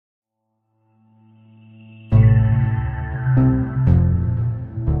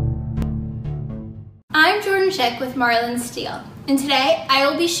Chick with Marlin Steel, and today I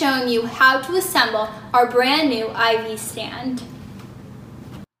will be showing you how to assemble our brand new IV stand.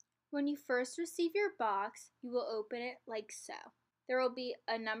 When you first receive your box, you will open it like so. There will be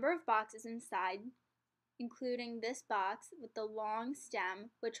a number of boxes inside, including this box with the long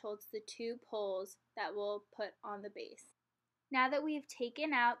stem which holds the two poles that we'll put on the base. Now that we have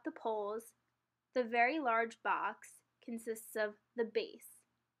taken out the poles, the very large box consists of the base.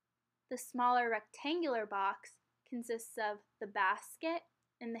 The smaller rectangular box consists of the basket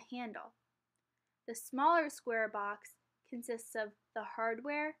and the handle. The smaller square box consists of the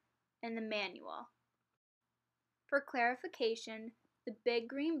hardware and the manual. For clarification, the big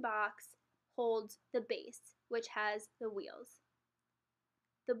green box holds the base, which has the wheels.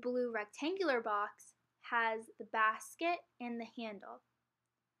 The blue rectangular box has the basket and the handle.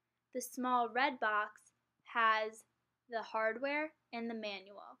 The small red box has the hardware and the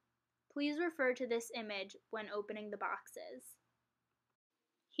manual. Please refer to this image when opening the boxes.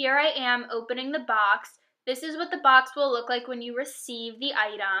 Here I am opening the box. This is what the box will look like when you receive the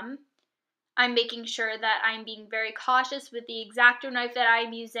item. I'm making sure that I'm being very cautious with the X-Acto knife that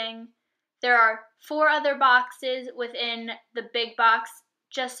I'm using. There are 4 other boxes within the big box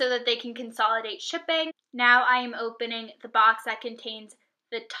just so that they can consolidate shipping. Now I am opening the box that contains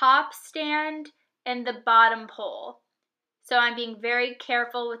the top stand and the bottom pole. So I'm being very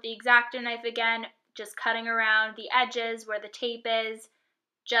careful with the X-Acto knife again, just cutting around the edges where the tape is,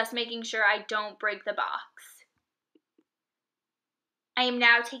 just making sure I don't break the box. I am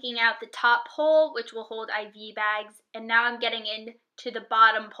now taking out the top pole, which will hold IV bags, and now I'm getting into the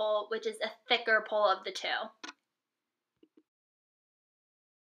bottom pole, which is a thicker pole of the two.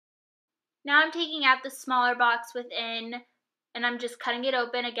 Now I'm taking out the smaller box within, and I'm just cutting it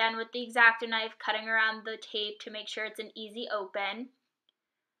open again with the X-Acto knife, cutting around the tape to make sure it's an easy open.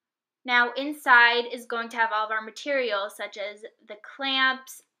 Now inside is going to have all of our materials such as the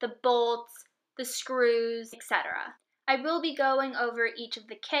clamps, the bolts, the screws, etc. I will be going over each of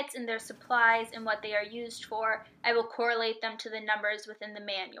the kits and their supplies and what they are used for. I will correlate them to the numbers within the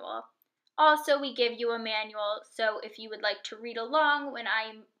manual. Also, we give you a manual, so if you would like to read along when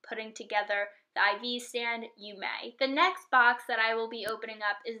I'm putting together the IV stand, you may. The next box that I will be opening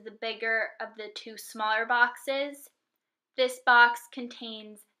up is the bigger of the 2 smaller boxes. This box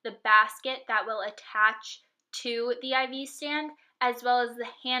contains the basket that will attach to the IV stand, as well as the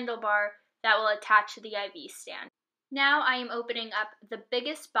handlebar that will attach to the IV stand. Now I am opening up the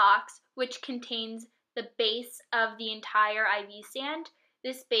biggest box, which contains the base of the entire IV stand.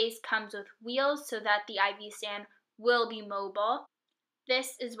 This base comes with wheels so that the IV stand will be mobile.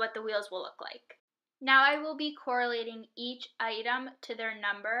 This is what the wheels will look like. Now I will be correlating each item to their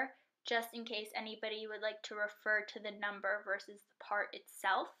number, just in case anybody would like to refer to the number versus the part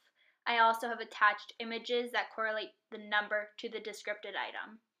itself. I also have attached images that correlate the number to the descripted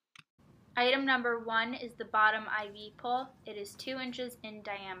item. Item number 1 is the bottom IV pole. It is 2 inches in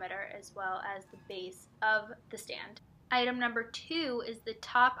diameter as well as the base of the stand. Item number 2 is the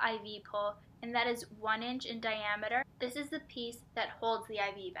top IV pole, and that is 1 inch in diameter. This is the piece that holds the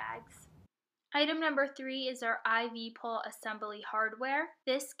IV bags. Item number 3 is our IV pole assembly hardware.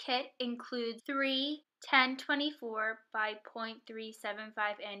 This kit includes 3 1024 by 0.375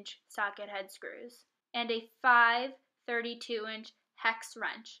 inch socket head screws and a 5 32-inch hex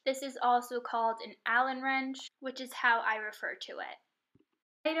wrench. This is also called an Allen wrench, which is how I refer to it.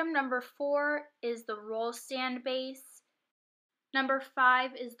 Item number 4 is the roll stand base. Number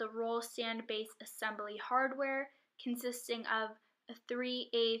 5 is the roll stand base assembly hardware, consisting of a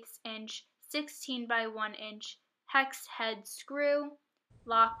 3/8 inch 16 by 1 inch hex head screw,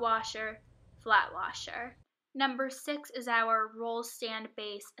 lock washer, flat washer. Number 6 is our roll stand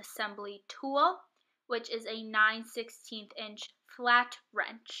base assembly tool, which is a 9/16 inch flat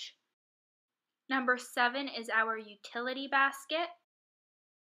wrench. Number 7 is our utility basket.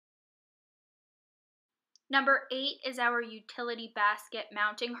 Number 8 is our utility basket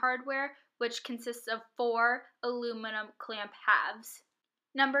mounting hardware, which consists of 4 aluminum clamp halves.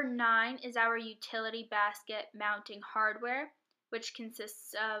 Number 9 is our utility basket mounting hardware, which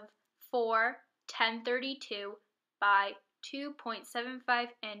consists of 4 1032 by 2.75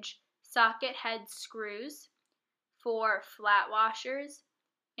 inch socket head screws, 4 flat washers,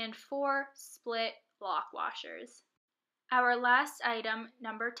 and 4 split lock washers. Our last item,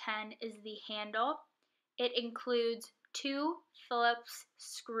 number 10, is the handle. It includes 2 Phillips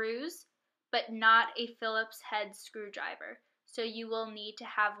screws, but not a Phillips head screwdriver, so you will need to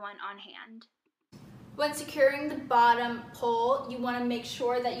have one on hand. When securing the bottom pole, you want to make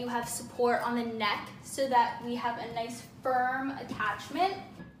sure that you have support on the neck so that we have a nice firm attachment.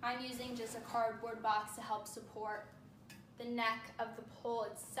 I'm using just a cardboard box to help support the neck of the pole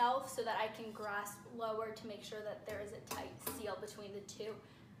itself so that I can grasp lower to make sure that there is a tight seal between the two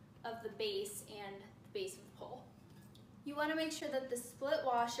of the base and the base of the pole. You want to make sure that the split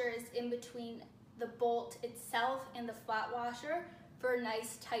washer is in between the bolt itself and the flat washer for a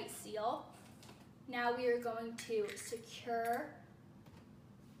nice tight seal. Now we are going to secure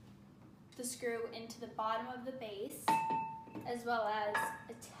the screw into the bottom of the base, as well as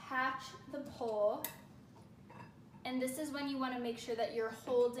attach the pole. And this is when you want to make sure that you're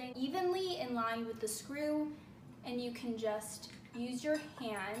holding evenly in line with the screw, and you can just use your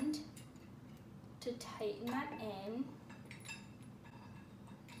hand to tighten that in.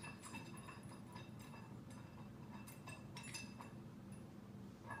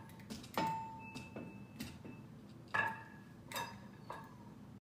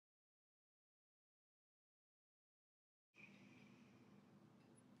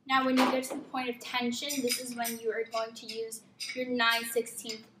 Now when you get to the point of tension, this is when you are going to use your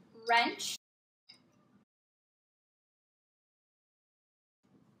 9/16 wrench.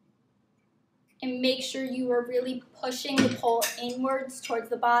 And make sure you are really pushing the pole inwards towards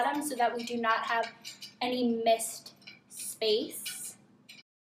the bottom so that we do not have any missed space.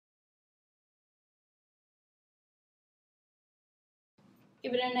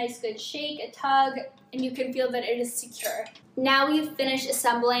 Give it a nice good shake, a tug, and you can feel that it is secure. Now we've finished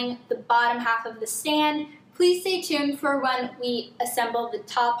assembling the bottom half of the stand. Please stay tuned for when we assemble the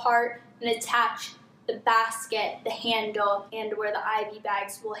top part and attach the basket, the handle, and where the ivy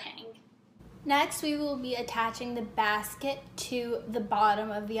bags will hang. Next, we will be attaching the basket to the bottom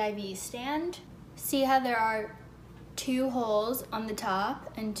of the IV stand. See how there are 2 holes on the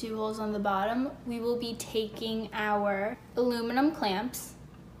top and 2 holes on the bottom? We will be taking our aluminum clamps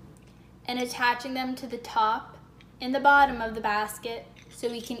and attaching them to the top and the bottom of the basket so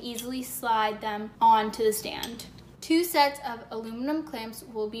we can easily slide them onto the stand. 2 sets of aluminum clamps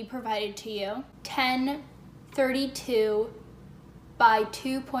will be provided to you. 10 32 by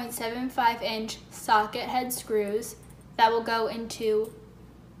 2.75 inch socket head screws that will go into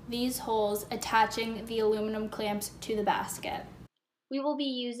these holes, attaching the aluminum clamps to the basket. We will be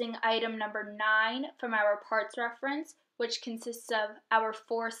using item number 9 from our parts reference, which consists of our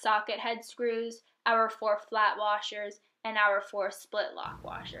 4 socket head screws, our 4 flat washers, and our 4 split lock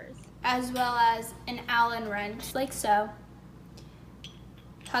washers, as well as an Allen wrench, like so.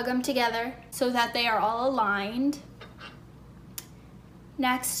 Tug them together so that they are all aligned.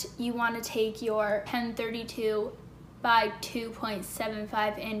 Next, you want to take your 1032 by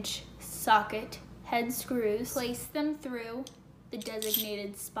 2.75 inch socket head screws, place them through the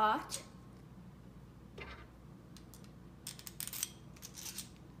designated spot.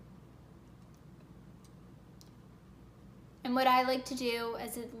 And what I like to do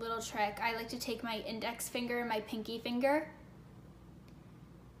as a little trick, I like to take my index finger and my pinky finger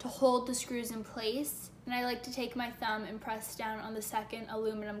to hold the screws in place. And I like to take my thumb and press down on the second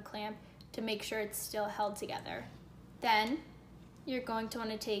aluminum clamp to make sure it's still held together. Then you're going to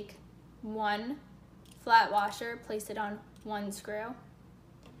want to take 1 flat washer, place it on 1 screw.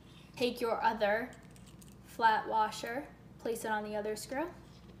 Take your other flat washer, place it on the other screw.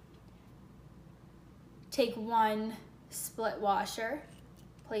 Take 1 split washer,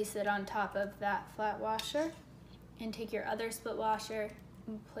 place it on top of that flat washer, and take your other split washer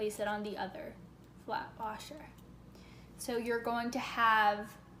and place it on the other flat washer. So you're going to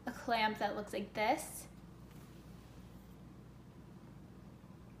have a clamp that looks like this,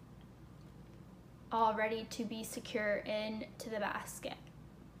 all ready to be secure into the basket.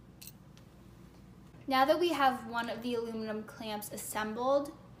 Now that we have one of the aluminum clamps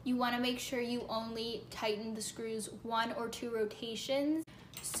assembled, you want to make sure you only tighten the screws 1 or 2 rotations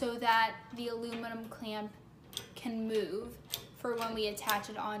so that the aluminum clamp can move for when we attach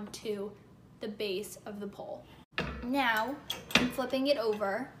it onto the base of the pole. Now, I'm flipping it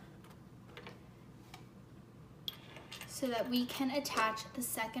over so that we can attach the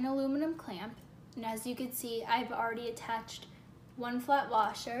second aluminum clamp. And as you can see, I've already attached 1 flat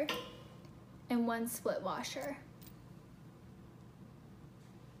washer and 1 split washer.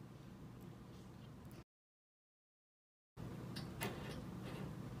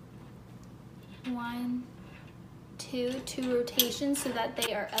 One, two rotations so that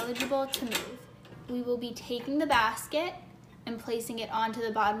they are eligible to move. We will be taking the basket and placing it onto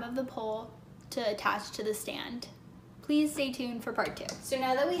the bottom of the pole to attach to the stand. Please stay tuned for part 2. So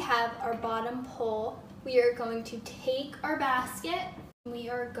now that we have our bottom pole, we are going to take our basket. We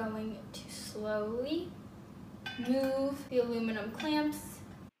are going to slowly move the aluminum clamps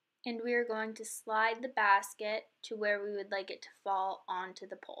And we are going to slide the basket to where we would like it to fall onto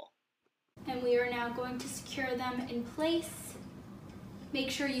the pole. And we are now going to secure them in place.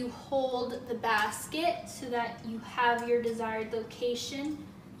 Make sure you hold the basket so that you have your desired location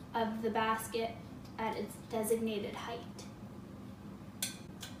of the basket at its designated height.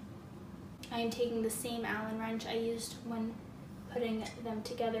 I am taking the same Allen wrench I used when putting them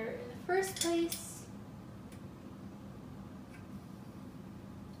together in the first place.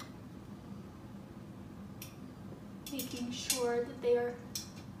 Making sure that they are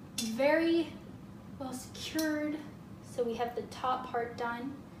very well secured. So we have the top part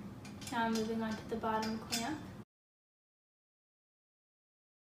done. Now I'm moving on to the bottom clamp.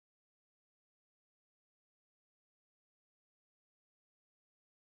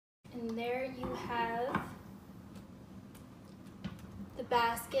 And there you have the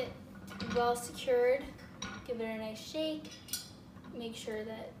basket well secured. Give it a nice shake. Make sure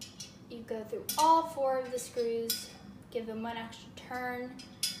that you go through all 4 of the screws. Give them one extra turn,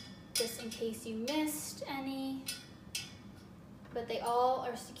 just in case you missed any. But they all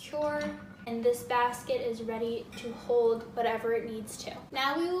are secure, and this basket is ready to hold whatever it needs to.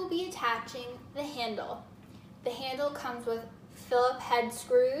 Now we will be attaching the handle. The handle comes with Phillips head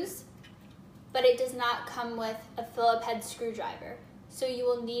screws, but it does not come with a Phillips head screwdriver. So you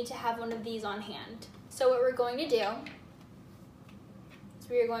will need to have one of these on hand. So what we're going to do is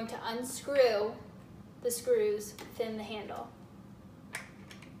we are going to unscrew the screws within the handle.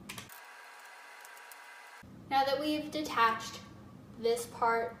 Now that we've detached this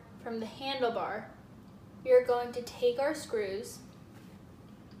part from the handlebar, we are going to take our screws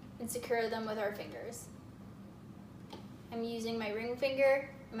and secure them with our fingers. I'm using my ring finger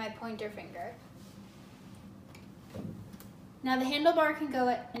and my pointer finger. Now the handlebar can go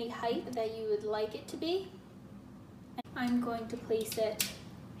at any height that you would like it to be. I'm going to place it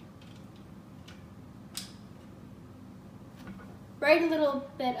right a little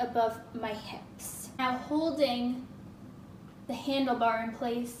bit above my hips. Now holding the handlebar in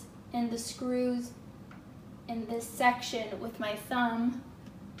place and the screws in this section with my thumb,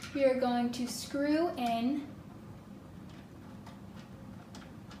 we are going to screw in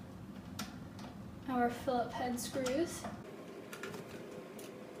our Phillips head screws.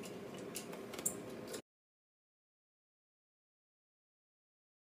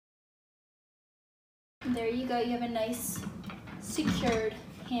 And there you go, you have a nice secured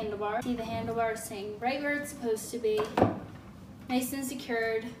handlebar. See, the handlebar is staying right where it's supposed to be. Nice and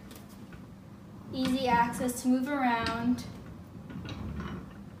secured. Easy access to move around.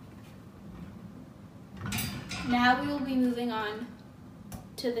 Now we will be moving on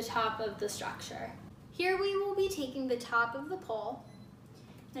to the top of the structure. Here we will be taking the top of the pole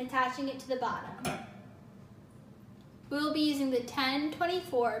and attaching it to the bottom. We will be using the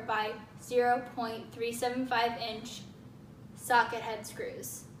 1024 by 0.375 inch socket head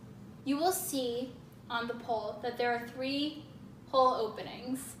screws. You will see on the pole that there are 3 hole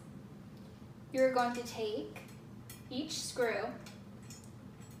openings. You're going to take each screw,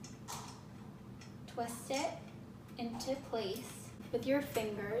 twist it into place with your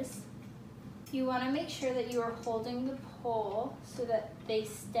fingers. You want to make sure that you are holding the pole so that they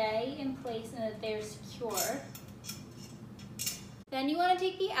stay in place and that they're secure. Then you want to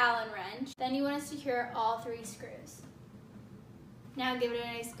take the Allen wrench. Then you want to secure all 3 screws. Now give it a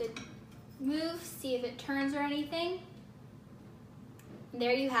nice good move, see if it turns or anything. And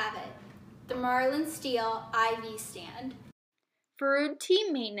there you have it, the Marlin Steel IV stand. For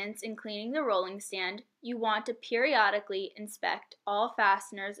routine maintenance and cleaning the rolling stand, you want to periodically inspect all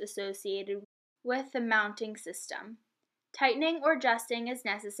fasteners associated with the mounting system. Tightening or adjusting is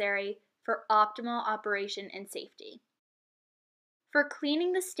necessary for optimal operation and safety. For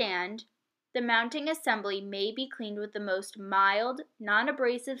cleaning the stand, the mounting assembly may be cleaned with the most mild,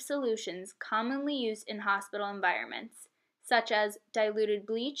 non-abrasive solutions commonly used in hospital environments, such as diluted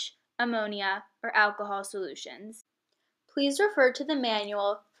bleach, ammonia, or alcohol solutions. Please refer to the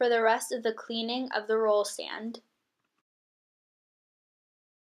manual for the rest of the cleaning of the roll stand.